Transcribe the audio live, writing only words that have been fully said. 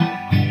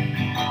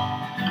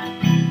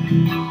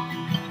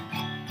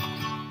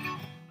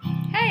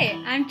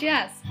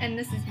Jess, and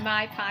this is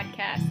my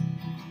podcast.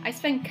 I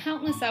spend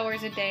countless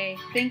hours a day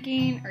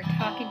thinking or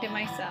talking to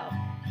myself,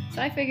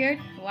 so I figured,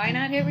 why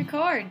not hit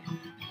record?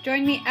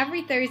 Join me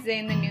every Thursday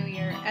in the new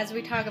year as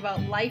we talk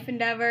about life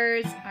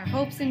endeavors, our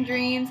hopes and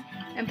dreams,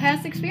 and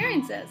past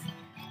experiences.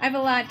 I have a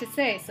lot to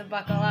say, so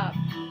buckle up.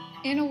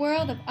 In a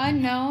world of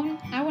unknown,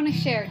 I want to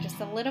share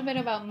just a little bit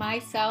about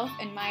myself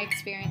and my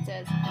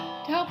experiences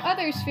to help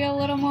others feel a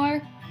little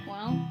more,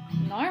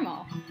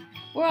 normal.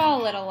 We're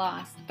all a little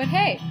lost, but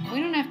hey,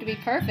 we don't have to be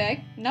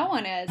perfect. No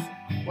one is.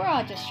 We're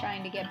all just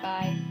trying to get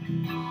by.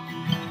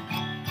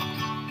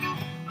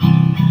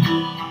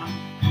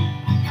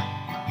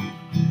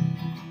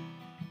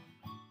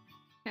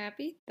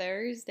 Happy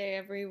Thursday,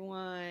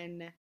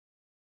 everyone.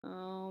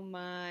 Oh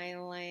my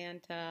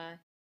Lanta.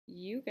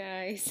 You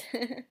guys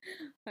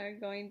are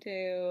going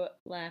to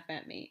laugh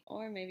at me,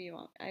 or maybe you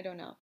won't. I don't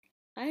know.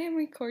 I am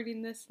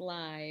recording this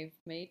live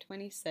May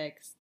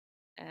 26th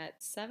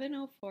at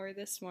 7:04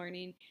 this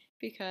morning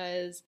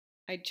because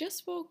I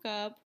just woke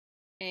up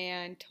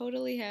and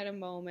totally had a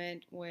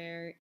moment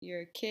where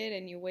you're a kid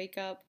and you wake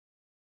up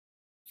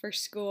for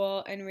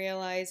school and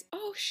realize,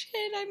 oh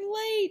shit, I'm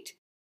late.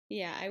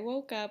 Yeah, I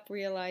woke up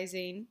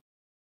realizing,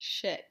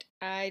 shit,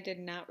 I did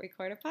not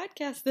record a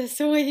podcast this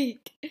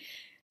week.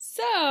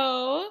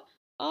 So,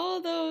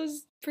 all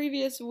those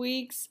previous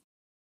weeks,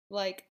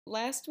 like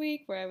last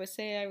week where I was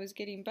saying I was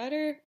getting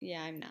better,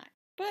 yeah, I'm not.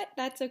 But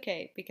that's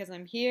okay because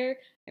I'm here,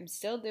 I'm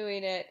still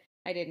doing it.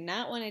 I did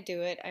not want to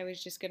do it. I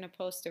was just going to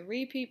post a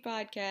repeat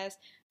podcast,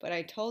 but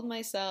I told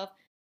myself,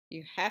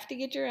 you have to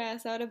get your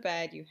ass out of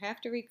bed. You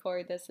have to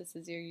record this. This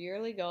is your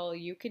yearly goal.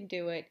 You can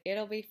do it.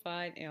 It'll be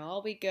fun. It'll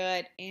all be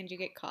good. And you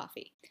get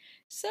coffee.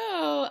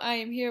 So I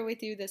am here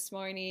with you this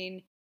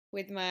morning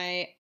with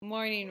my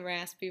morning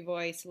raspy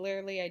voice.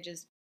 Literally, I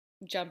just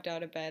jumped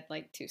out of bed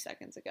like 2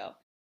 seconds ago.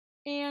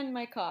 And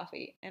my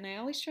coffee. And I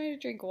always try to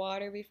drink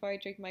water before I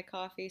drink my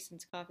coffee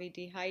since coffee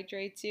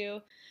dehydrates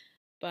you.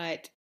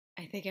 But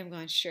I think I'm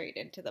going straight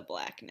into the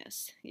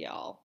blackness,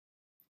 y'all.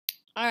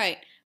 All right,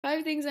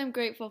 5 things I'm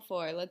grateful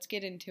for. Let's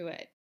get into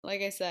it.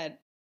 Like I said,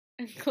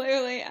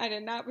 clearly I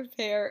did not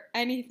prepare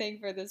anything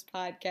for this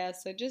podcast,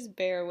 so just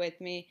bear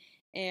with me.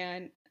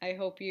 And I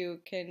hope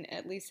you can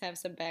at least have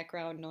some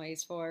background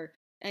noise for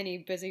any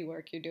busy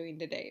work you're doing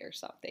today or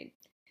something.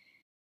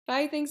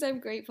 5 things I'm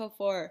grateful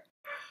for.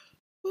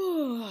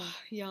 Ooh,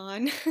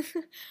 yawn.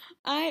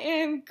 I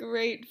am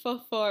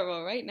grateful for,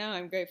 well, right now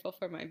I'm grateful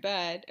for my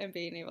bed and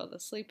being able to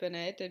sleep in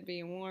it and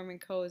being warm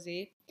and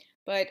cozy.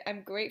 But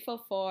I'm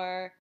grateful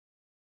for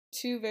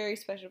 2 very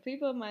special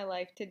people in my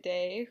life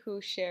today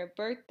who share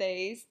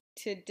birthdays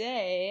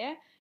today.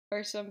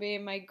 First one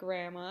being my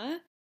grandma,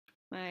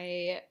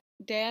 my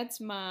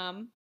dad's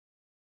mom,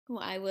 who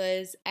I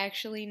was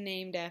actually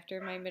named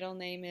after. My middle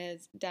name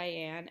is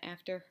Diane,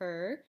 after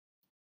her.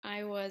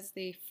 I was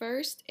the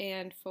first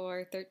and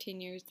for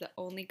 13 years the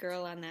only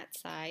girl on that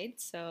side.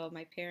 So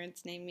my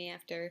parents named me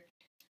after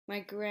my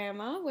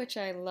grandma, which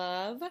I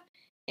love.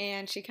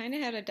 And she kind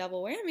of had a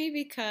double whammy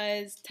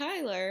because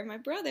Tyler, my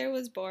brother,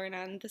 was born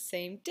on the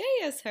same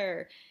day as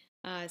her.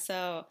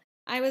 So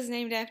I was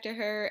named after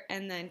her,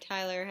 and then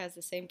Tyler has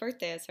the same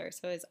birthday as her.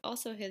 So it's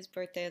also his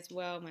birthday as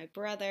well. My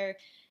brother,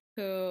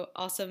 who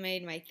also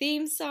made my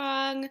theme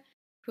song,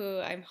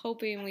 who I'm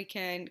hoping we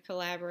can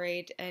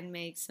collaborate and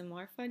make some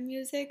more fun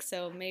music.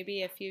 So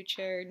maybe a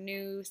future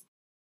new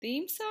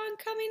theme song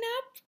coming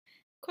up?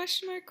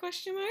 Question mark,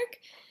 question mark.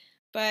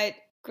 But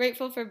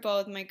grateful for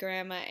both my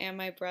grandma and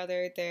my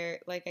brother. They're,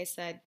 like I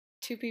said,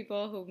 2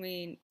 people who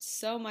mean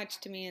so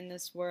much to me in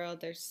this world.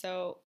 They're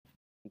so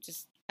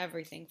just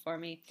everything for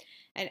me.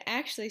 And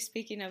actually,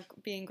 speaking of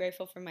being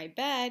grateful for my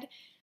bed,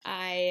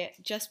 I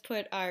just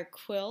put our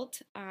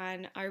quilt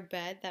on our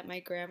bed that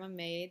my grandma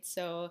made.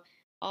 So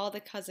all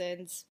the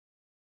cousins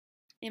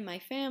in my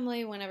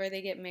family, whenever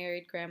they get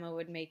married, grandma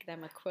would make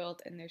them a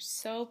quilt, and they're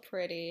so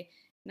pretty.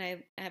 And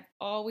I have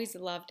always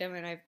loved them,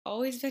 and I've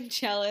always been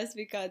jealous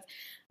because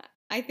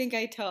I think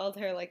I told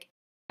her, like,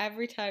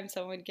 every time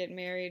someone would get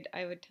married,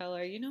 I would tell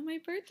her, my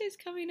birthday's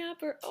coming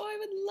up, or, oh, I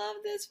would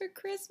love this for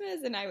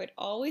Christmas. And I would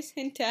always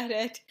hint at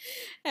it.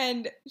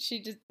 And she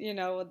just,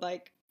 would,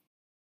 like,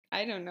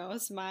 I don't know,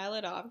 smile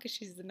it off because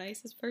she's the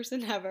nicest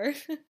person ever.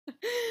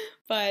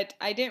 But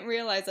I didn't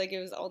realize like it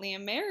was only a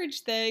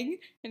marriage thing,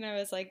 and I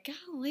was like,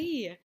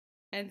 golly.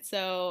 And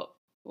so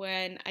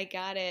when I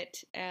got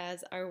it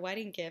as our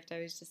wedding gift,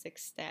 I was just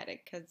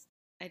ecstatic because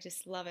I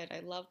just love it. I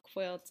love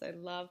quilts. I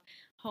love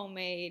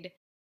homemade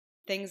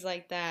things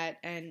like that,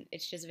 and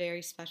it's just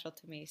very special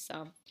to me.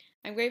 So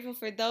I'm grateful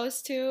for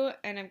those 2,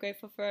 and I'm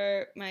grateful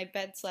for my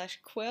bed slash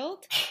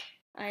quilt.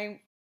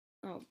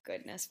 Oh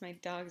goodness, my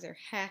dogs are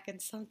hacking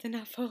something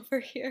up over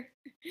here.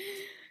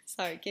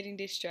 Sorry, getting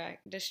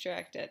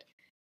distracted.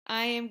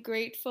 I am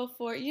grateful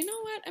for, you know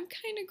what? I'm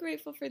kind of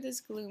grateful for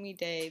this gloomy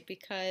day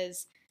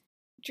because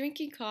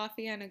drinking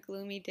coffee on a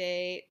gloomy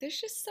day, there's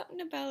just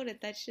something about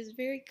it that's just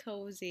very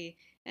cozy.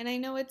 And I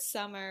know it's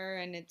summer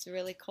and it's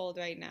really cold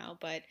right now,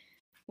 but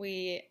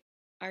we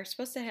are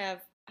supposed to have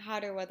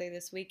hotter weather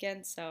this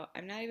weekend, so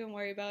I'm not even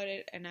worried about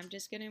it, and I'm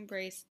just gonna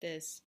embrace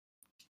this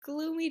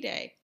gloomy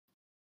day.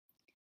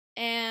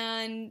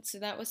 And so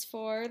that was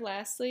for,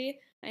 lastly,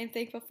 I am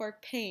thankful for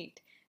paint.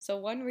 So,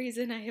 one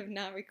reason I have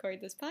not recorded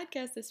this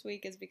podcast this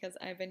week is because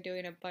I've been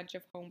doing a bunch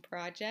of home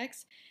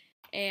projects.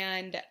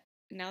 And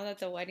now that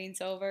the wedding's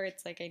over,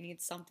 it's like I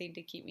need something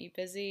to keep me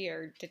busy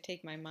or to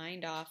take my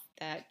mind off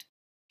that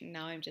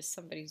now I'm just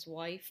somebody's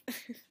wife.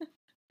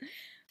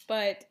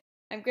 But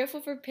I'm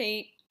grateful for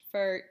paint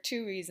for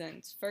two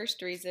reasons.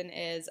 First reason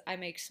is I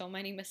make so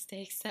many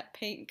mistakes that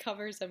paint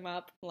covers them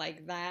up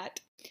like that.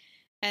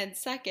 And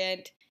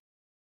second,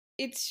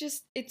 it's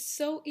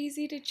so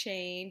easy to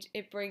change.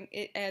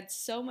 It adds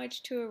so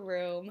much to a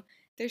room.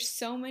 There's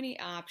so many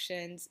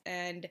options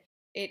and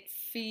it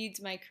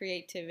feeds my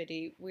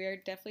creativity. We are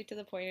definitely to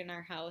the point in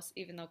our house,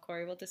 even though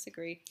Corey will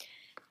disagree,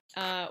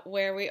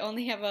 where we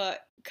only have a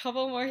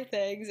couple more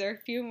things or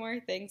a few more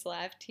things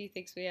left. He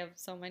thinks we have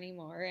so many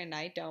more, and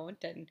I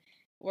don't, and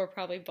we're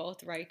probably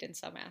both right in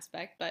some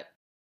aspect, but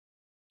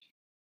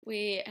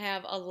we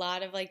have a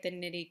lot of like the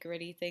nitty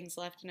gritty things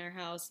left in our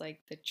house, like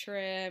the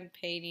trim,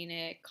 painting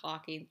it,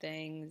 caulking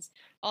things,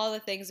 all the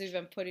things we've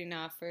been putting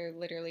off for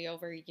literally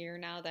over a year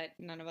now that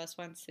none of us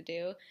wants to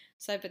do.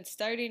 So I've been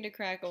starting to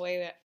crack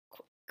away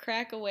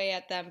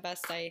at them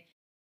best I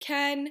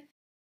can.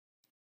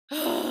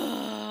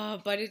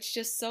 But it's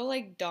just so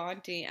like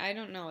daunting. I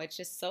don't know. It's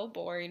just so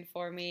boring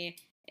for me.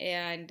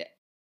 And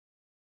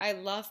I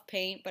love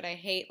paint, but I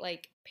hate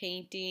like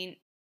painting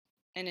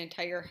an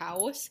entire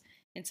house.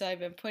 And so I've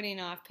been putting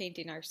off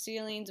painting our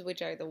ceilings,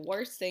 which are the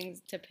worst things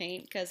to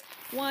paint because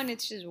one,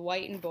 it's just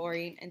white and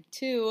boring, and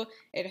two,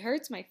 it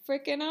hurts my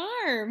freaking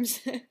arms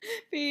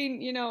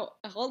being,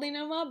 holding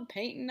them up,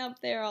 painting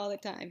up there all the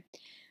time.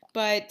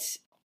 But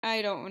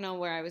I don't know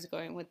where I was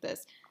going with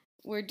this.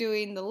 We're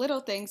doing the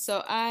little things,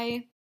 so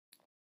I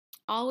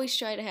always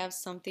try to have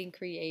something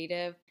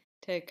creative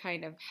to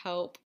kind of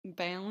help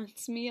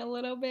balance me a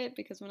little bit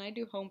because when I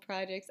do home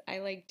projects, I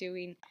like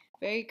doing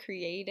very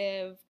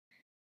creative,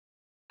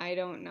 I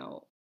don't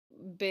know,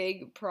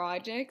 big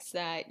projects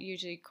that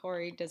usually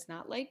Corey does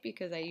not like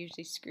because I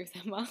usually screw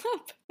them up.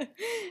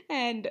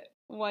 And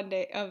one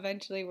day,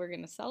 eventually, we're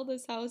going to sell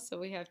this house, so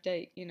we have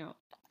to,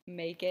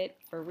 make it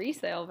for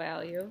resale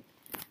value.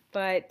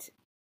 But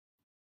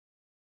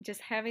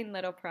just having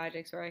little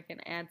projects where I can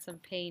add some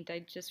paint. I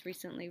just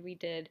recently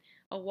redid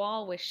a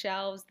wall with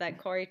shelves that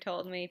Corey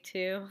told me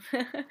to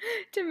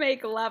to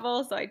make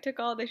level. So I took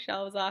all the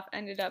shelves off,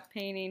 ended up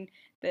painting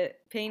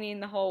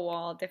the whole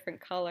wall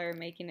different color,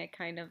 making it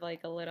kind of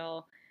like a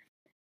little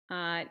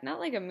not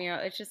like a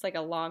mural, it's just like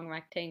a long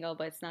rectangle,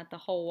 but it's not the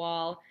whole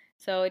wall.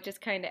 So it just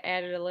kind of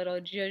added a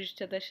little zhuzh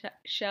to the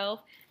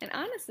shelf. And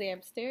honestly,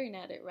 I'm staring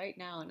at it right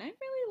now and I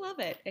really love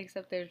it.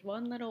 Except there's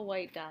one little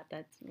white dot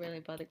that's really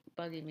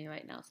bugging me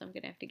right now. So I'm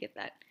going to have to get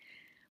that.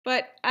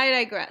 But I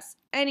digress.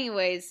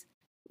 Anyways,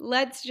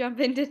 let's jump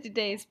into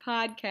today's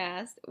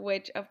podcast,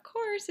 which of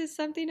course is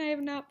something I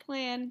have not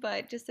planned,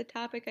 but just a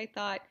topic I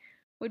thought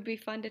would be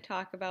fun to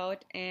talk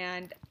about.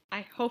 And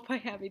I hope I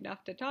have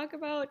enough to talk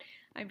about.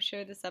 I'm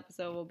sure this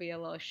episode will be a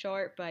little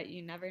short, but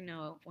you never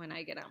know when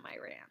I get on my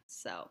rants.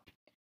 So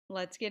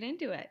let's get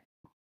into it.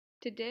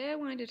 Today I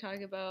wanted to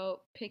talk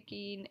about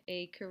picking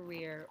a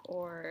career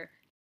or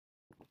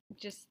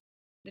just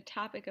the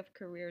topic of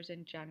careers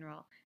in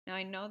general. Now,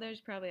 I know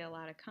there's probably a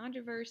lot of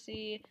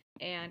controversy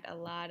and a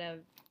lot of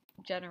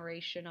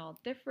generational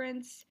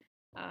difference,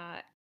 uh,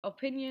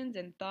 opinions,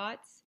 and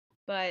thoughts,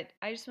 but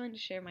I just wanted to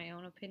share my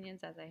own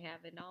opinions as I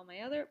have in all my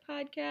other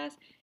podcasts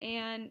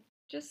and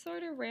just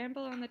sort of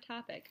ramble on the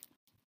topic.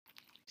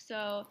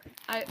 So,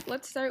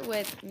 let's start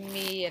with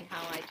me and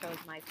how I chose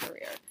my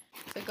career.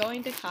 So,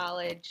 going to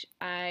college,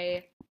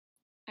 I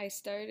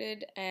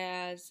started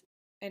as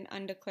an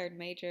undeclared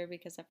major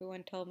because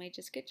everyone told me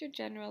just get your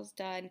generals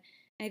done.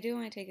 I do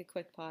want to take a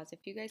quick pause. If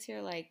you guys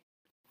hear like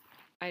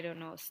I don't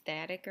know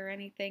static or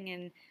anything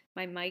in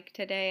my mic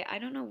today, I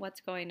don't know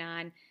what's going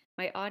on.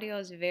 My audio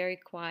is very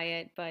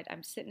quiet, but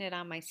I'm sitting it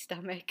on my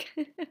stomach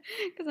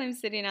because I'm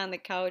sitting on the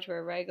couch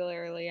where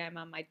regularly I'm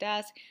on my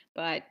desk,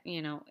 but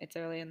it's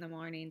early in the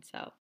morning,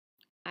 so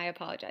I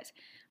apologize.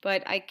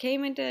 But I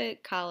came into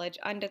college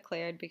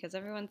undeclared because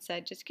everyone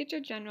said just get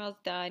your generals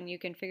done. You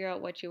can figure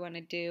out what you want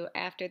to do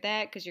after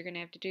that because you're going to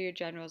have to do your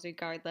generals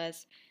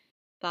regardless,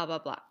 blah, blah,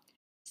 blah.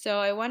 So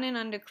I went in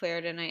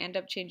undeclared and I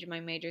ended up changing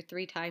my major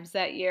 3 times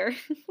that year,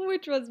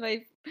 which was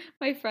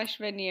my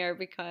freshman year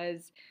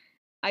because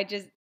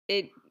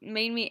it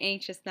made me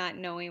anxious not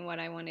knowing what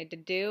I wanted to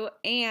do.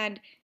 And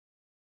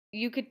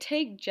you could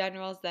take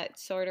generals that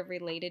sort of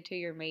related to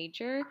your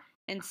major.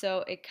 And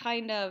so it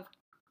kind of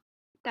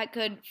that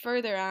could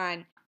further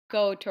on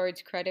go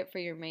towards credit for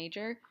your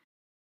major,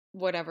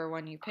 whatever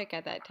one you pick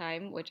at that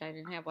time, which I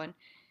didn't have one.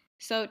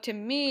 So to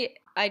me,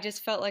 I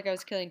just felt like I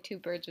was killing two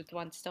birds with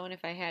one stone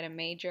if I had a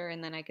major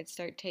and then I could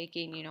start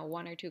taking,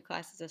 1 or 2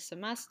 classes a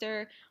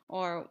semester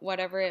or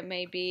whatever it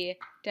may be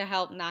to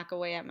help knock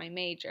away at my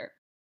major.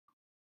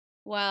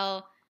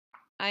 Well,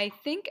 I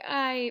think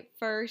I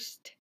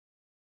first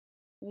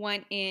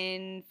went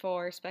in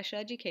for special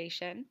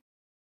education,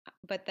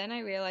 but then I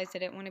realized I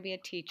didn't want to be a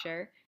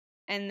teacher.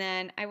 And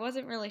then I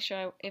wasn't really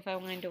sure if I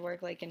wanted to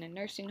work like in a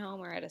nursing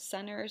home or at a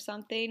center or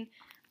something.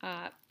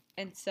 Uh,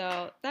 and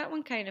so that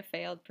one kind of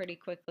failed pretty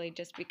quickly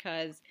just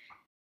because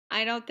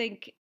I don't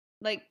think,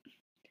 like,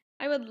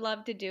 I would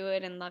love to do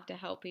it and love to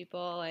help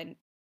people and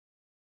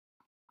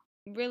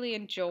really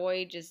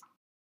enjoy just,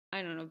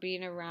 I don't know,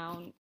 being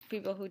around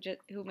people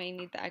who may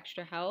need the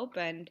extra help.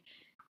 And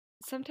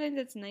sometimes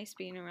it's nice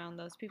being around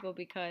those people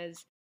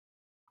because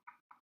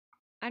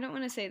I don't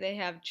want to say they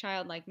have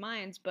childlike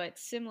minds, but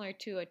similar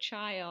to a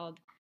child,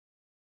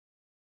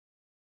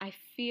 I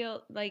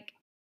feel like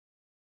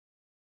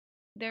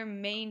their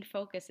main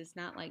focus is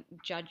not like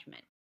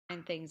judgment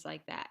and things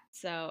like that.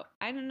 So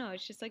I don't know.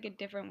 It's just like a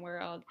different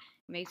world.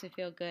 It makes me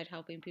feel good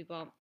helping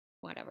people.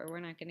 Whatever. We're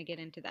not going to get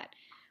into that.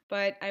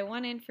 But I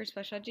went in for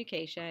special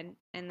education,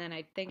 and then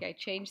I think I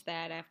changed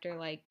that after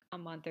like a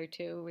month or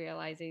two,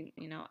 realizing,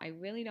 I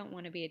really don't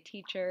want to be a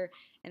teacher,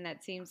 and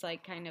that seems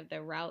like kind of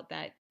the route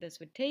that this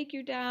would take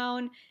you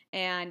down,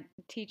 and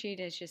teaching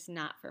is just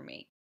not for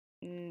me.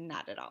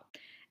 Not at all.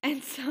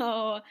 And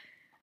so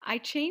I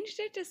changed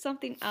it to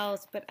something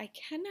else, but I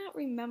cannot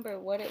remember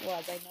what it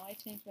was. I know I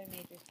changed my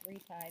major 3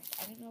 times.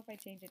 I don't know if I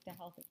changed it to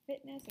health and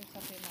fitness or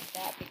something like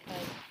that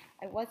because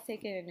I was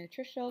taking a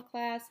nutritional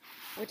class,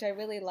 which I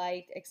really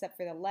liked, except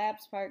for the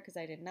labs part because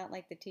I did not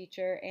like the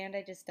teacher, and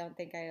I just don't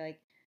think I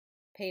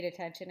paid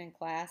attention in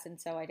class, and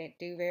so I didn't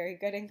do very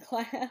good in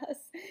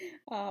class.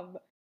 um,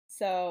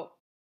 so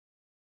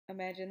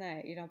imagine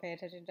that you don't pay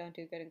attention, don't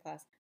do good in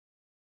class.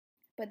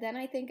 But then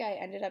I think I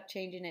ended up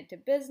changing it to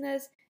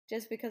business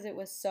just because it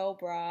was so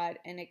broad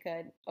and it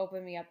could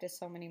open me up to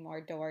so many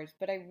more doors.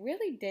 But I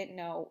really didn't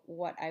know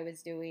what I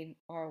was doing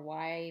or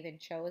why I even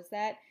chose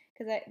that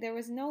because there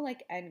was no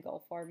like end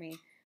goal for me,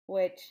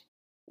 which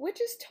which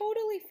is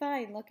totally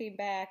fine looking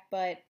back.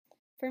 But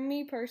for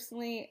me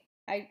personally,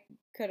 I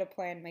could have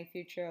planned my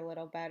future a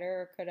little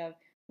better or could have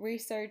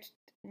researched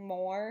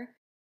more.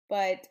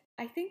 But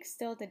I think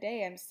still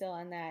today I'm still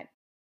in that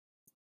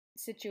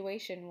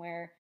situation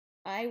where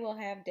I will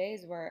have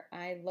days where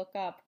I look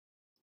up,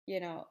 you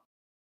know,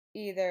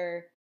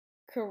 either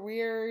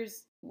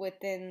careers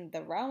within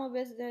the realm of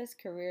business,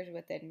 careers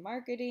within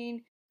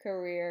marketing,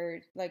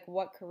 careers like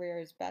what career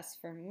is best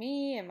for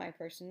me and my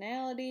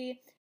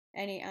personality,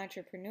 any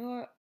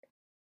entrepreneurial,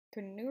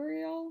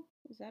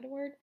 is that a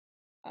word?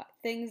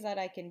 Things that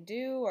I can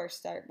do or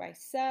start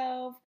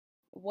myself,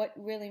 what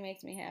really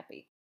makes me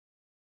happy.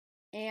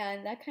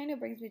 And that kind of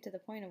brings me to the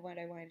point of what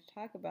I wanted to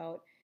talk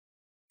about.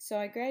 So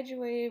I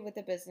graduated with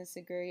a business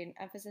degree, an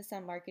emphasis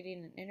on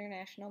marketing and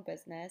international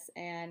business,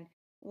 and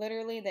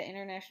literally the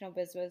international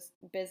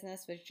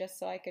business was just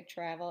so I could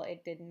travel.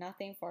 It did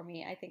nothing for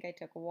me. I think I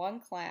took one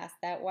class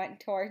that went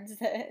towards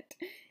it.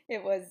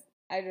 It was,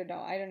 I don't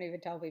know, I don't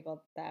even tell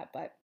people that,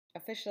 but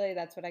officially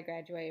that's what I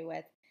graduated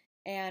with.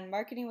 And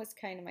marketing was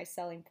kind of my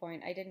selling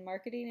point. I did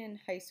marketing in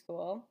high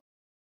school,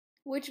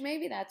 which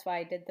maybe that's why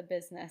I did the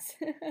business.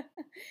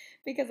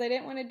 Because I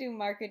didn't want to do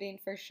marketing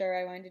for sure.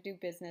 I wanted to do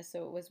business,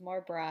 so it was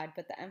more broad.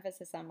 But the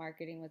emphasis on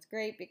marketing was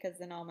great because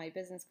then all my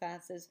business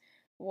classes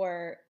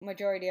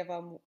majority of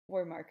them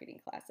were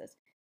marketing classes.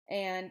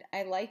 And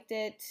I liked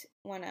it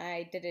when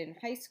I did it in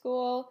high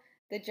school.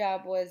 The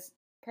job was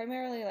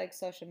primarily like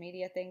social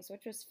media things,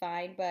 which was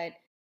fine, but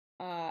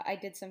I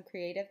did some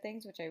creative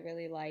things, which I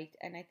really liked.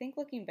 And I think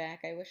looking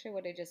back, I wish I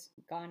would have just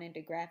gone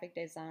into graphic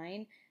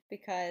design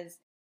because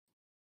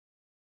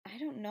I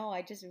don't know.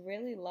 I just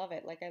really love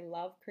it. Like, I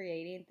love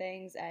creating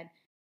things, and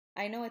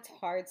I know it's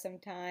hard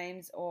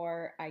sometimes,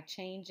 or I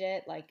change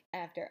it like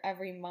after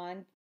every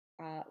month.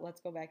 Let's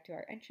go back to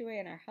our entryway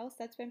in our house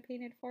that's been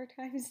painted 4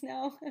 times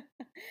now.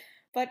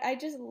 But I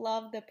just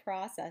love the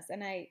process,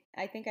 and I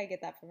think I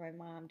get that from my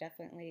mom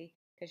definitely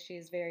because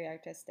she's very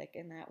artistic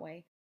in that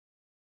way.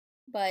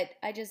 But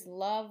I just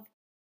love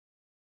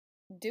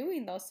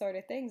doing those sort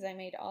of things. I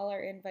made all our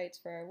invites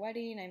for our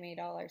wedding. I made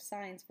all our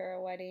signs for our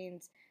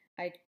weddings.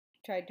 I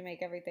tried to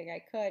make everything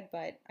I could,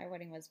 but our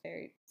wedding was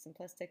very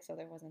simplistic, so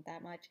there wasn't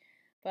that much.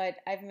 But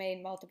I've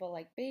made multiple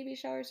like baby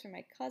showers for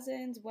my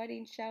cousins,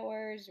 wedding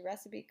showers,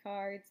 recipe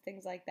cards,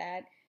 things like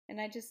that. And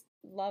I just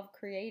love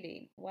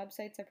creating.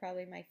 Websites are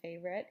probably my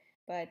favorite,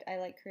 but I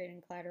like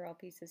creating collateral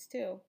pieces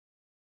too.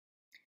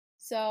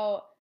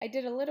 So I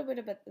did little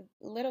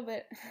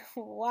bit,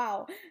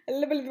 wow, a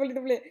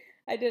little bit,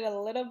 I did a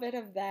little bit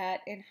of that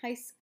in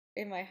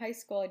my high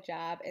school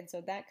job, and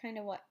so that kind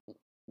of what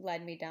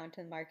led me down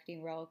to the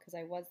marketing role because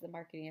I was the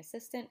marketing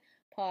assistant.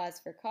 Pause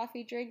for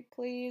coffee drink,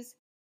 please.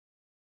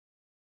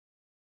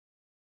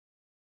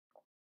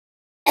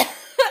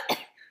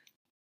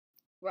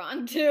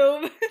 Wrong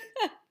tube.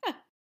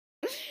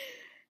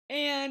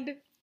 And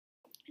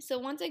so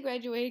once I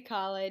graduated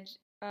college,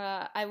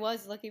 I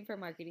was looking for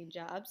marketing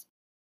jobs.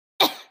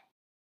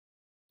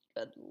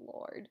 Good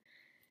Lord.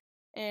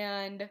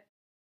 And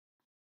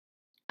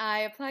I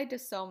applied to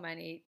so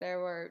many. There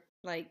were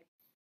like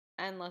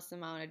endless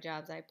amount of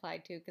jobs I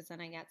applied to because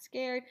then I got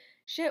scared.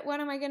 Shit, what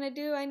am I going to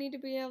do? I need to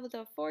be able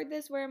to afford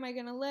this. Where am I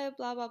going to live?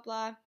 Blah, blah,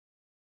 blah.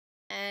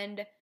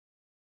 And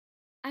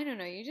I don't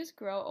know, you just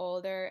grow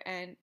older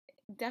and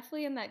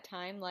definitely in that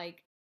time,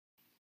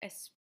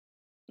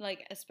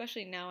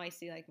 especially now I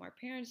see like more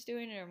parents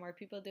doing it or more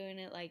people doing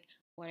it, like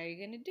what are you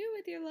going to do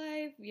with your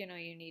life? You know,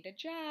 you need a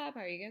job.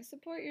 How are you going to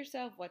support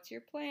yourself? What's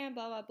your plan?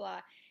 Blah, blah,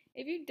 blah.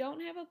 If you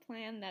don't have a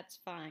plan, that's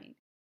fine.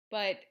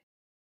 But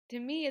to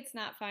me, it's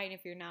not fine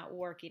if you're not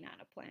working on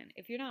a plan.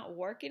 If you're not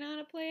working on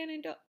a plan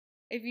and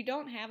if you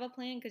don't have a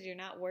plan because you're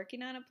not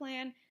working on a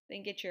plan,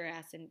 then get your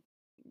ass in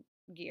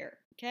gear,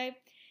 okay?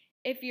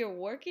 If you're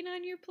working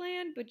on your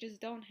plan but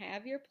just don't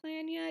have your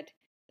plan yet,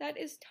 that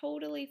is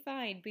totally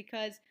fine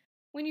because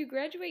when you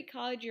graduate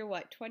college, you're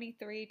what,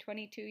 23,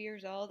 22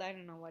 years old? I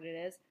don't know what it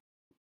is.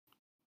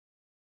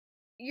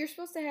 You're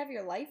supposed to have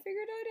your life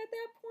figured out at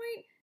that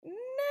point?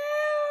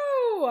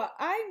 No!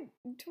 I'm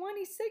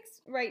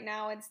 26 right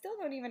now and still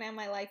don't even have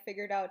my life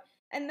figured out.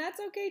 And that's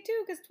okay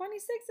too, because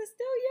 26 is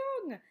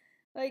still young.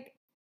 Like,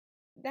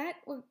 that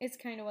is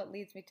kind of what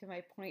leads me to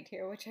my point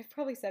here, which I've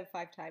probably said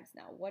 5 times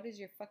now. What is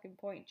your fucking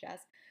point,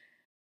 Jess?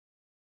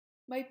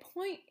 My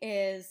point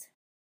is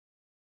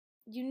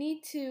you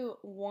need to,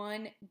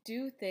 one,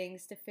 do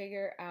things to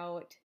figure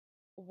out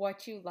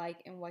what you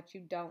like and what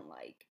you don't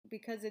like.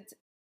 Because it's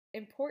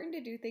important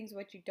to do things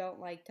what you don't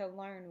like, to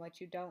learn what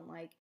you don't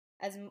like.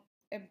 As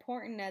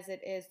important as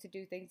it is to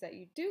do things that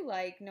you do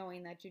like,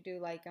 knowing that you do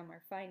like them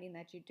or finding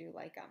that you do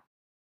like them.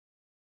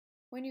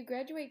 When you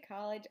graduate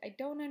college, I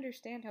don't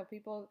understand how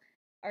people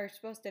are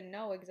supposed to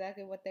know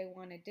exactly what they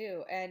want to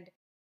do. And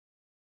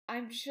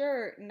I'm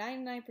sure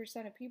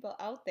 99% of people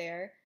out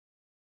there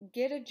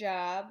get a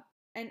job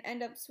and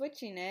end up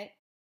switching it.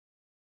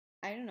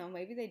 I don't know,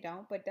 maybe they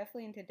don't, but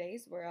definitely in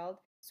today's world,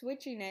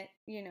 switching it,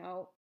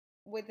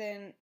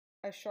 within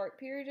a short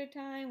period of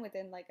time,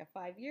 within like a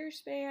 5 year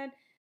span,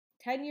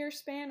 10 year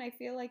span, I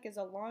feel like is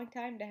a long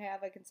time to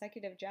have a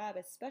consecutive job,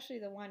 especially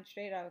the one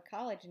straight out of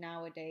college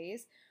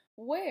nowadays,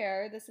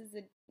 where this is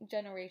a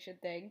generation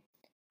thing.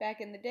 Back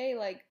in the day,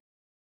 like,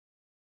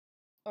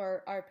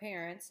 or our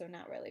parents, so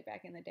not really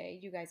back in the day,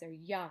 you guys are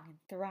young and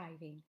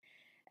thriving.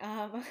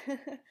 Um,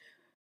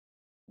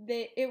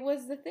 it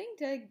was the thing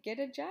to get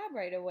a job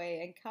right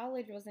away, and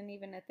college wasn't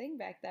even a thing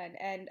back then.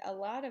 And a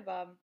lot of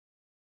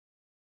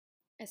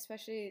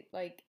especially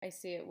like I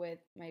see it with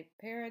my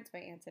parents, my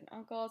aunts and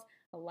uncles,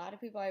 a lot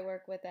of people I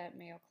work with at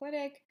Mayo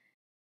Clinic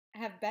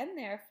have been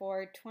there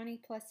for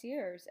 20 plus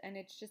years, and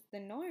it's just the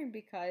norm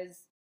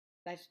because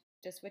that's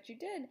just what you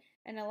did.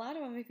 And a lot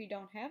of them, if you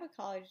don't have a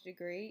college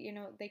degree,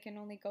 they can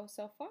only go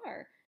so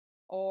far,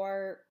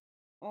 or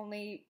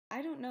only,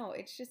 I don't know,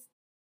 it's just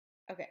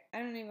okay. I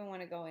don't even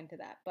want to go into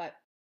that, but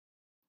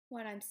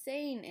what I'm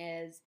saying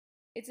is,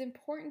 it's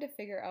important to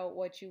figure out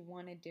what you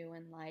want to do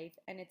in life,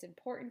 and it's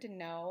important to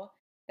know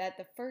that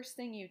the first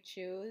thing you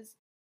choose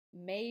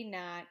may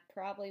not,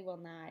 probably will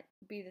not,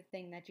 be the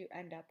thing that you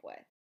end up with.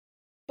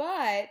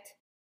 But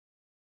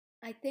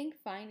I think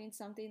finding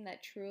something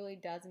that truly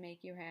does make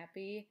you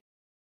happy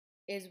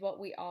is what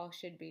we all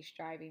should be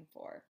striving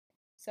for.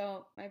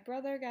 So, my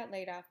brother got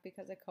laid off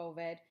because of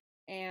COVID,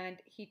 and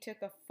he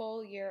took a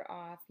full year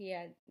off. He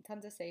had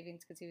tons of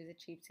savings because he was a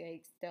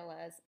cheapskate, still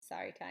is.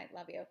 Sorry, Ty,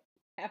 love you.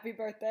 Happy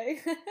birthday.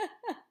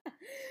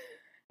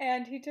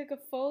 And he took a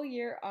full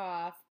year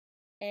off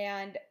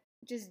and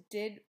just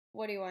did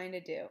what he wanted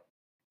to do.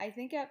 I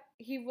think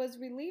he was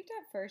relieved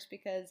at first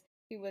because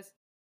he was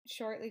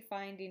shortly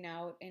finding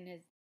out in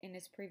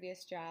his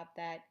previous job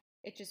that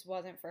it just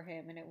wasn't for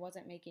him and it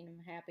wasn't making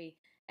him happy.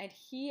 And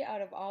he,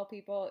 out of all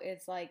people,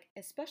 is like,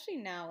 especially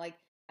now, like,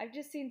 I've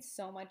just seen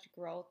so much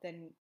growth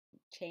and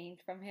change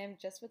from him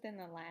just within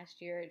the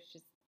last year. It's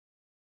just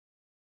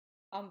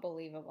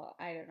unbelievable.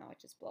 I don't know. It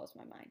just blows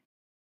my mind.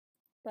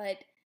 But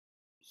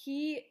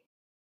he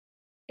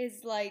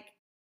is like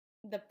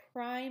the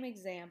prime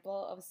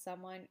example of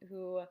someone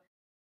who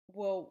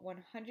will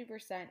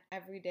 100%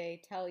 every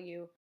day tell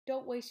you,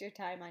 don't waste your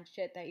time on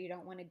shit that you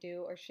don't want to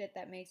do or shit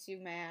that makes you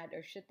mad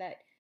or shit that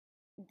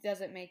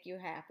doesn't make you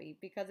happy,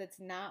 because it's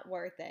not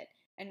worth it.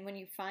 And when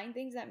you find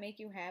things that make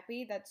you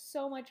happy, that's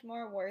so much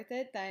more worth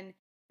it than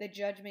the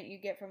judgment you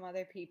get from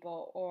other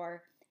people,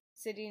 or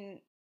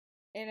sitting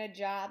in a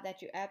job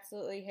that you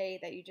absolutely hate,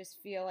 that you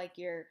just feel like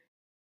you're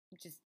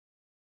just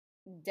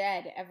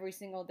dead every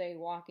single day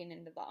walking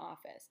into the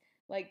office.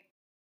 Like,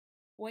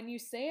 when you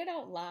say it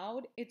out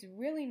loud, it's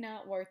really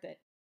not worth it.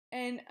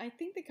 And I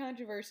think the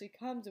controversy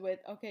comes with,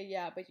 okay,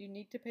 yeah, but you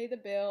need to pay the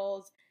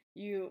bills.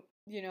 You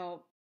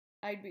know,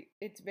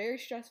 it's very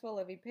stressful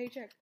living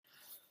paycheck.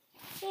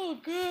 Oh,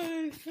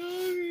 God,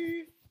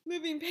 sorry.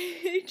 Living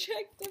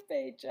paycheck to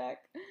paycheck.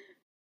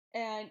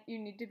 And you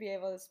need to be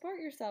able to support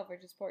yourself or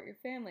to support your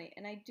family.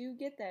 And I do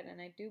get that, and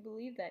I do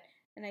believe that.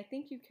 And I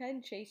think you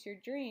can chase your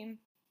dream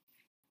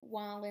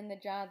while in the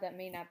job that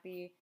may not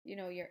be,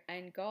 your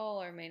end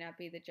goal, or may not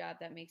be the job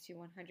that makes you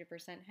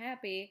 100%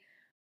 happy.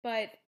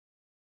 But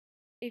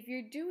if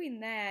you're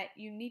doing that,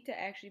 you need to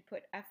actually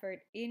put effort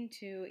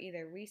into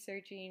either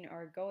researching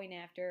or going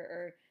after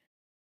or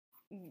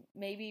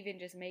maybe even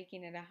just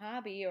making it a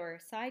hobby or a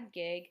side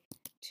gig,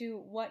 to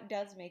what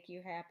does make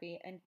you happy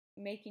and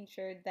making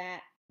sure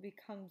that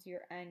becomes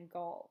your end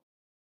goal.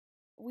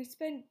 We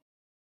spend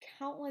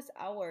countless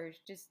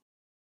hours just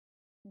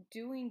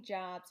doing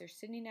jobs or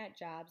sitting at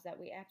jobs that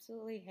we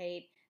absolutely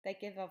hate, that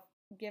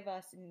give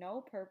us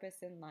no purpose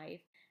in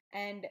life,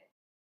 and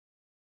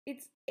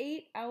it's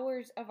 8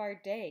 hours of our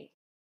day.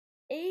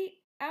 8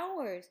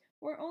 hours.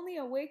 We're only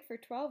awake for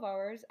 12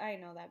 hours. I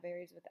know that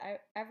varies with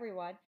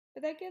everyone,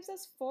 but that gives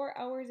us 4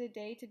 hours a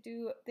day to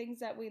do things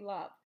that we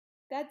love.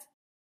 That's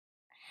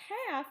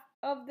half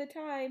of the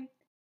time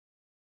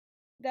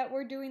that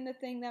we're doing the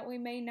thing that we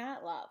may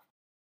not love.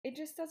 It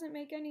just doesn't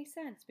make any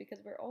sense because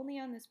we're only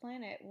on this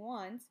planet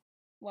once.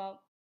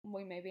 Well,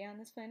 we may be on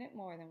this planet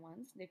more than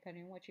once,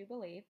 depending on what you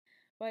believe,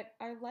 but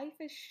our life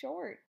is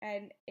short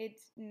and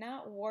it's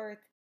not worth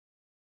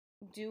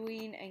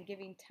doing and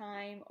giving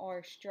time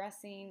or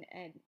stressing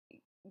and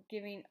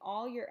giving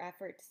all your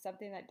effort to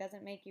something that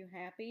doesn't make you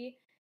happy.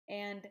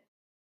 And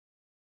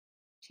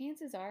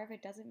chances are, if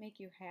it doesn't make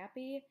you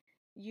happy,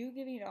 you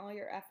giving all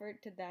your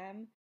effort to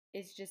them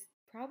is just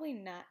probably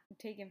not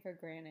taken for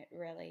granted,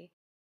 really.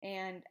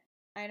 And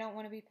I don't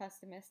want to be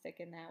pessimistic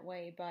in that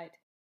way, but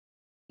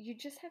you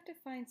just have to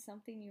find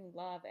something you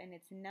love, and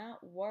it's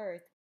not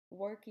worth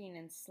working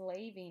and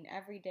slaving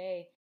every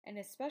day, and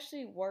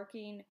especially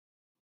working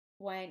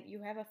when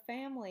you have a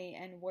family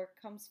and work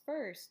comes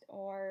first,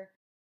 or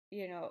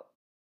you know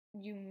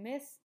you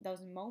miss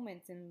those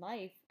moments in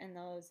life, and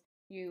those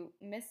you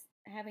miss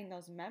having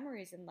those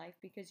memories in life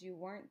because you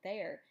weren't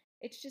there.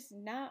 It's just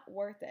not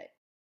worth it.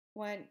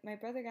 When my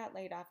brother got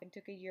laid off and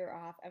took a year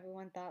off,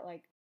 everyone thought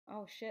like,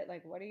 oh shit,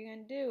 like what are you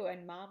gonna do?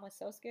 And mom was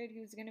so scared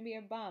he was gonna be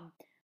a bum,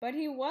 but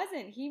he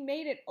wasn't. He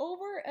made it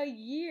over a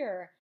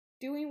year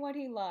doing what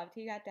he loved.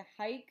 He got to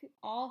hike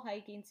all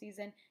hiking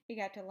season. He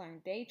got to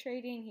learn day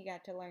trading. He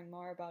got to learn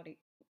more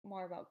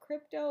about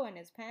crypto and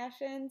his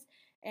passions.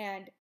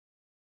 And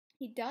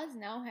he does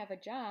now have a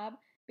job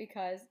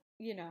because,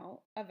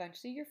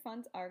 eventually your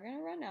funds are going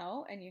to run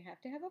out and you have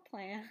to have a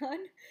plan.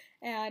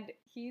 And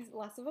he's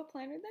less of a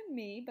planner than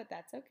me, but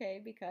that's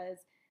okay because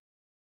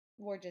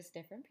we're just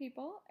different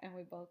people and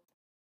we both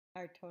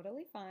are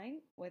totally fine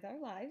with our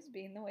lives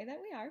being the way that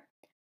we are.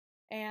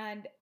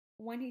 And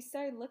when he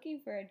started looking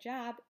for a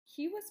job,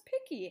 he was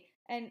picky.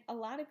 And a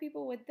lot of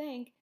people would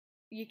think,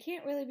 you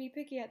can't really be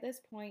picky at this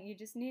point. You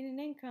just need an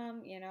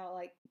income,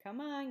 like, come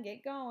on,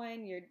 get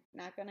going. You're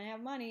not going to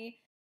have money.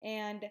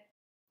 And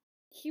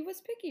he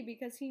was picky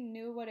because he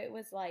knew what it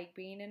was like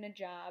being in a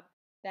job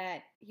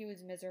that he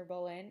was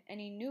miserable in. And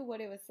he knew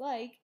what it was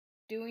like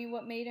doing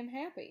what made him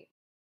happy.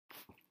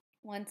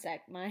 One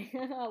sec, my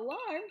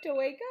alarm to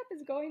wake up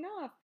is going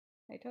off.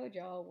 I told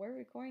y'all, we're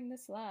recording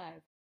this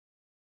live.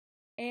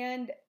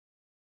 And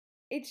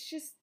it's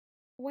just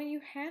when you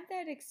have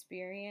that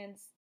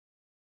experience,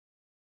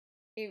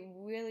 it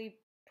really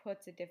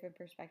puts a different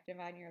perspective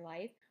on your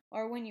life.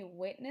 Or when you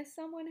witness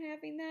someone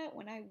having that,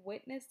 when I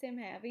witnessed him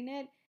having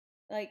it,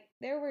 like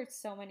there were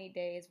so many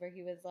days where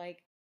he was like,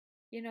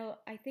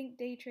 I think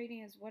day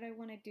trading is what I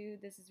want to do.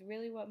 This is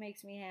really what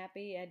makes me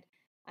happy. And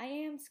I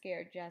am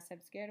scared, Jess.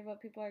 I'm scared of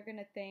what people are going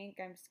to think.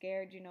 I'm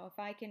scared, if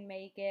I can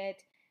make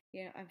it.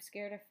 I'm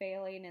scared of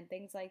failing and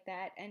things like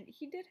that. And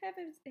he did have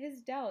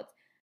his doubts.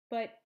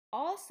 But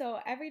also,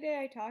 every day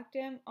I talked to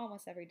him,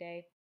 almost every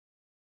day,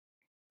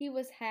 he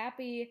was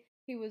happy.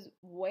 He was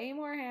way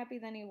more happy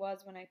than he was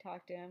when I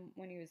talked to him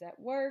when he was at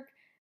work,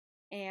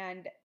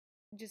 and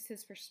just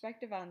his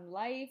perspective on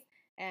life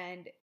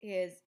and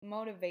his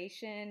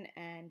motivation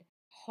and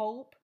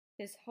hope.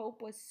 His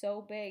hope was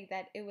so big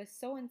that it was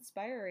so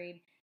inspiring.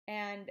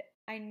 And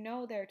I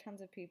know there are tons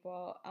of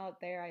people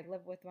out there. I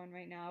live with one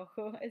right now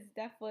who is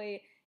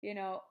definitely, you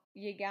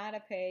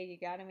gotta pay, you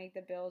gotta make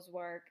the bills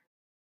work.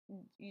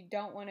 You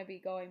don't want to be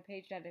going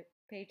paycheck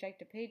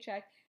to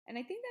paycheck. And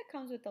I think that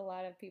comes with a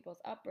lot of people's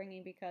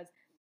upbringing because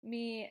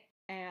me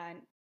and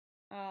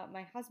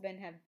my husband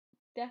have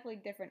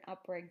definitely different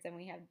upbringings and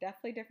we have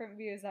definitely different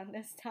views on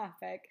this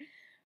topic.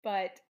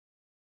 But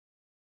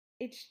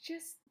it's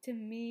just, to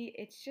me,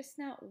 it's just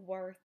not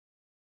worth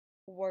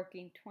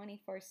working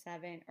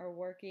 24/7 or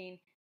working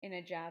in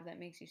a job that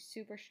makes you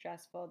super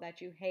stressful, that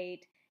you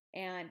hate.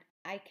 And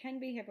I can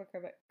be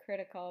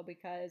hypocritical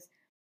because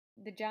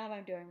the job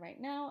I'm doing right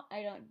now,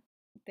 I don't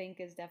think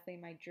is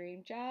definitely my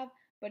dream job,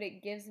 but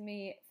it gives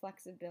me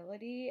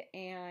flexibility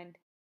and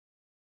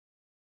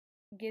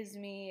gives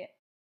me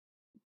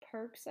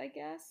perks, I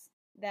guess,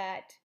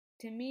 that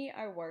to me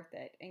are worth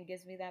it and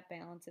gives me that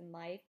balance in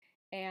life.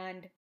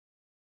 And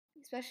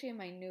especially in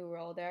my new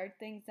role, there are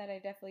things that I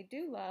definitely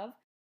do love,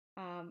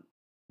 um,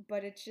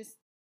 but it's just,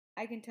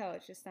 I can tell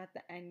it's just not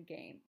the end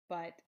game.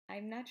 But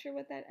I'm not sure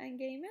what that end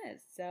game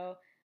is. So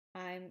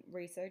I'm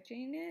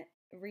researching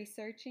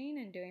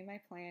and doing my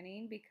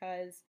planning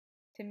because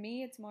to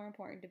me, it's more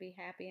important to be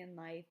happy in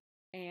life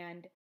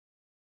and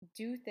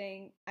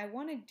I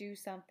want to do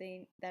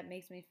something that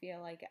makes me feel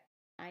like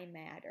I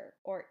matter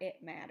or it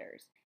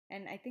matters.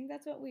 And I think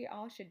that's what we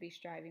all should be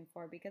striving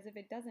for because if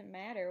it doesn't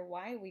matter,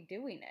 why are we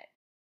doing it?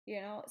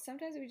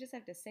 Sometimes we just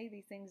have to say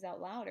these things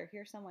out loud or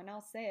hear someone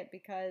else say it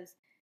because,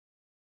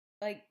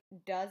 like,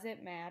 does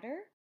it matter?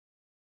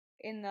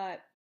 In the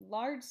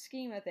large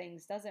scheme of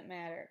things, doesn't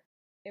matter.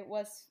 It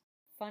was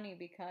funny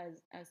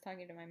because I was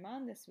talking to my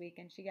mom this week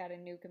and she got a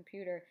new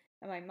computer.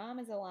 And my mom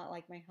is a lot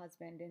like my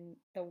husband in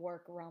the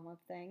work realm of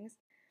things.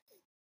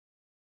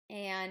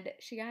 And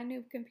she got a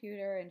new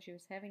computer and she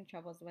was having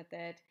troubles with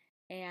it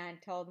and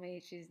told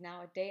me she's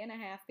now a day and a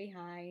half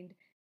behind.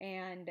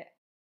 And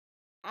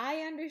I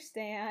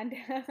understand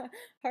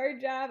her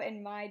job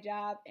and my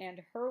job, and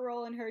her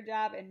role in her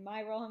job and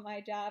my role in my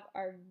job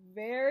are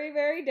very,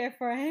 very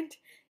different.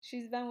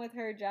 She's been with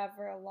her job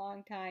for a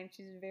long time.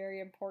 She's very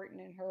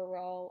important in her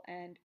role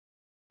and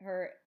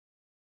her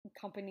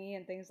company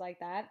and things like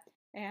that.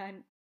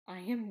 And I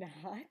am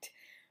not.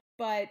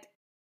 But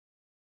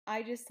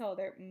I just told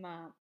her,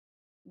 Mom,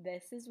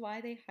 this is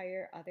why they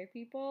hire other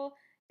people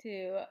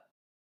to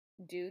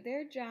do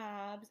their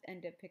jobs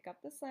and to pick up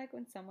the slack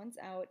when someone's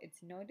out. It's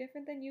no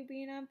different than you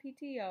being on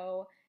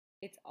PTO.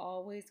 It's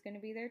always going to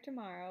be there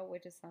tomorrow,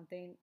 which is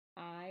something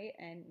I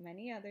and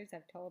many others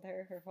have told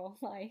her whole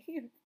life.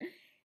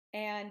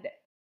 And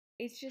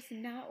it's just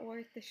not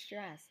worth the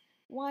stress.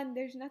 One,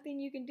 there's nothing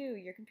you can do.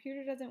 Your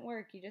computer doesn't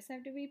work. You just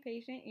have to be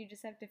patient. You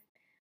just have to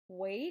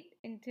wait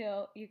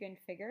until you can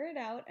figure it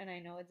out. And I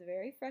know it's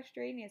very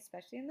frustrating,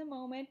 especially in the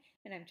moment.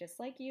 And I'm just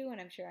like you, and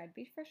I'm sure I'd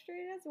be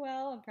frustrated as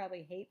well and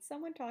probably hate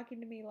someone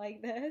talking to me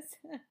like this.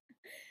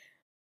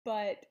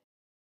 But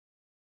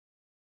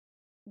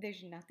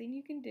there's nothing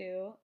you can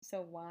do.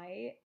 So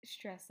why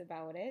stress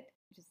about it?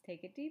 Just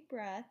take a deep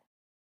breath.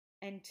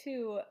 And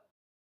two,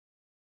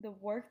 the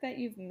work that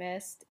you've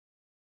missed,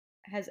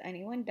 has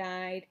anyone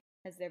died?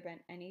 Has there been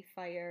any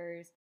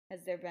fires?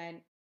 Has there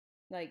been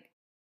like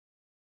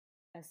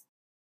a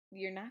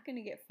you're not going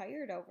to get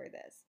fired over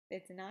this.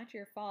 It's not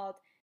your fault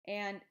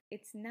and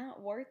it's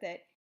not worth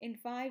it. In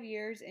 5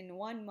 years, in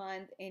 1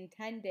 month, in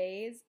 10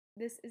 days,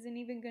 this isn't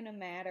even going to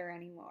matter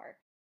anymore.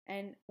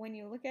 And when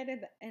you look at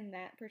it in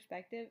that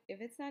perspective,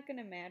 if it's not going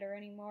to matter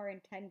anymore in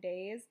 10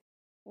 days,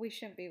 we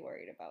shouldn't be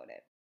worried about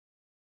it.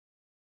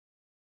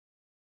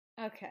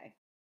 Okay.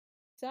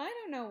 So I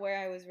don't know where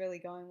I was really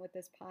going with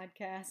this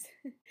podcast.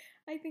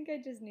 I think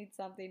I just need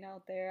something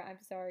out there.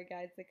 I'm sorry,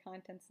 guys, the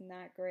content's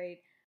not great.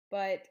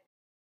 But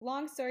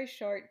long story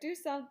short, do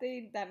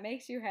something that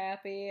makes you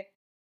happy.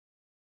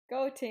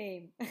 Go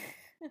team.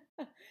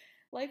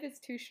 Life is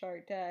too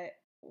short to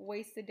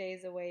waste the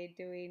days away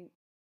doing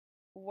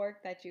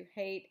work that you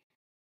hate.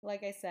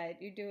 Like I said,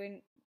 you're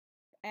doing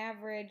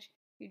average,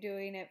 you're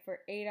doing it for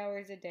 8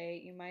 hours a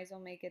day, you might as well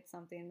make it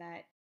something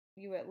that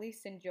you at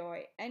least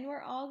enjoy. And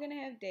we're all going to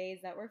have days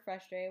that we're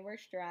frustrated, we're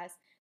stressed.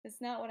 That's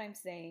not what I'm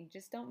saying.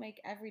 Just don't make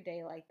every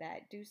day like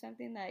that. Do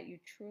something that you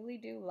truly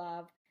do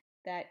love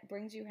that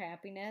brings you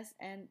happiness,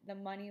 and the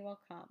money will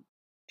come.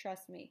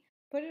 Trust me.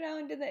 Put it out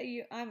into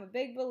I'm a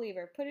big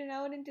believer. Put it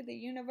out into the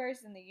universe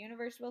and the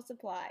universe will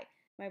supply.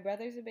 My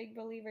brother's a big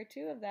believer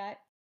too of that.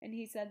 And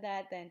he said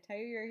that the entire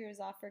year he was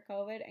off for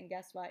COVID. And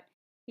guess what?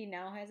 He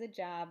now has a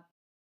job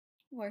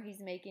where he's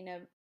making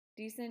a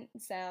decent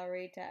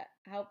salary to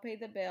help pay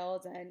the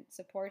bills and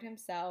support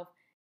himself,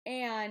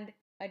 and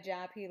a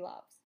job he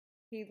loves.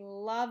 He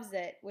loves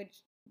it, which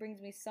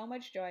brings me so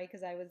much joy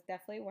because I was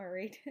definitely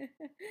worried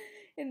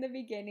in the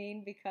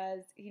beginning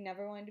because he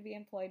never wanted to be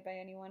employed by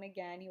anyone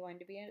again. He wanted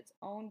to be his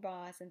own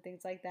boss and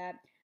things like that.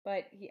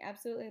 But he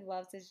absolutely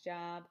loves his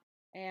job,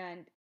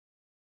 and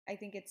I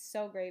think it's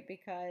so great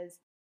because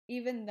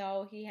even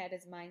though he had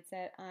his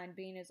mindset on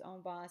being his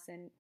own boss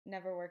and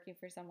never working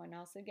for someone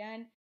else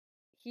again,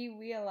 he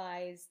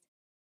realized,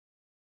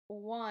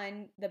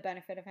 one, the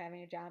benefit of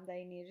having a job, that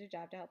he needed a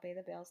job to help pay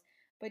the bills,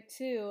 but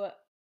two,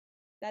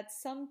 that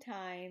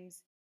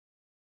sometimes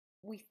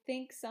we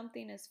think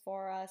something is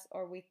for us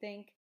or we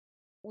think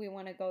we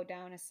want to go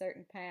down a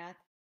certain path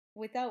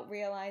without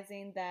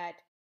realizing that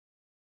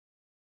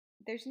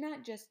there's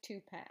not just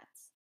two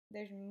paths.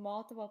 There's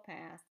multiple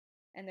paths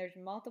and there's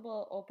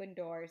multiple open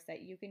doors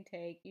that you can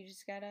take. You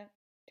just gotta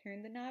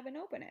turn the knob and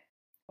open it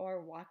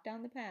or walk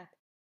down the path.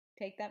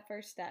 Take that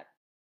first step.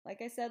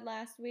 Like I said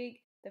last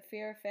week, the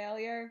fear of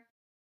failure,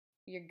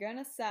 you're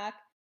gonna suck,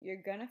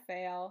 you're gonna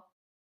fail,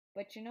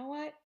 but you know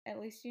what? At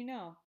least you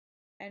know.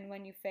 And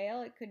when you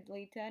fail, it could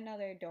lead to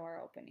another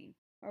door opening.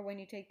 Or when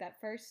you take that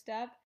first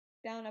step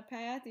down a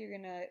path, you're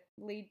gonna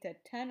lead to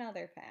 10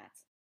 other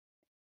paths.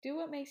 Do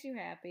what makes you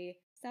happy.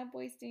 Stop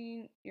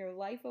wasting your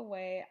life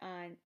away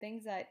on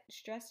things that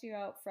stress you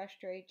out,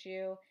 frustrate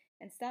you,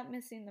 and stop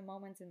missing the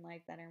moments in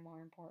life that are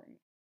more important.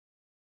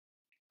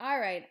 All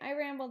right, I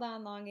rambled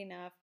on long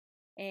enough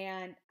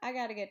and I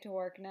got to get to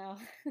work now.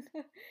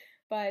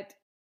 But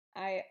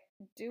I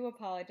do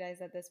apologize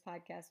that this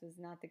podcast was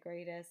not the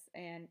greatest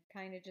and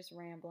kind of just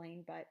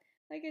rambling. But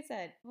like I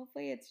said,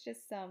 hopefully it's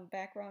just some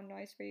background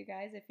noise for you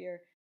guys if you're,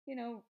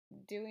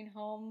 doing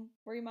home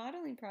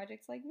remodeling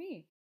projects like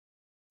me.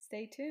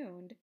 Stay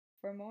tuned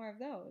for more of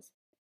those.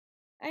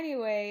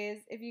 Anyways,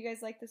 if you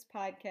guys like this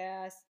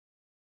podcast,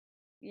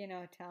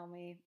 tell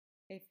me.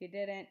 If you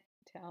didn't,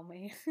 tell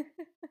me.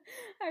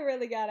 I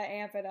really gotta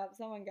amp it up.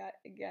 Someone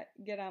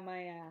get on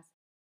my ass.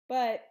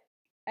 But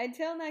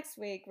until next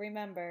week,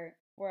 remember,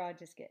 we're all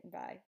just getting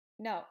by.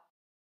 No.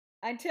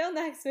 Until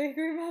next week,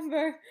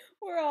 remember,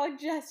 we're all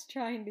just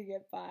trying to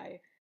get by.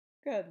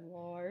 Good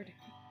Lord.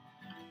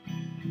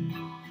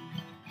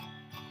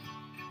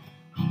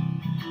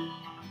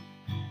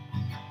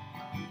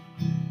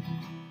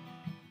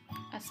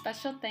 A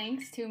special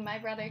thanks to my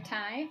brother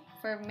Ty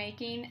for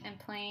making and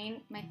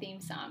playing my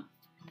theme song.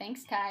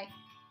 Thanks, Ty.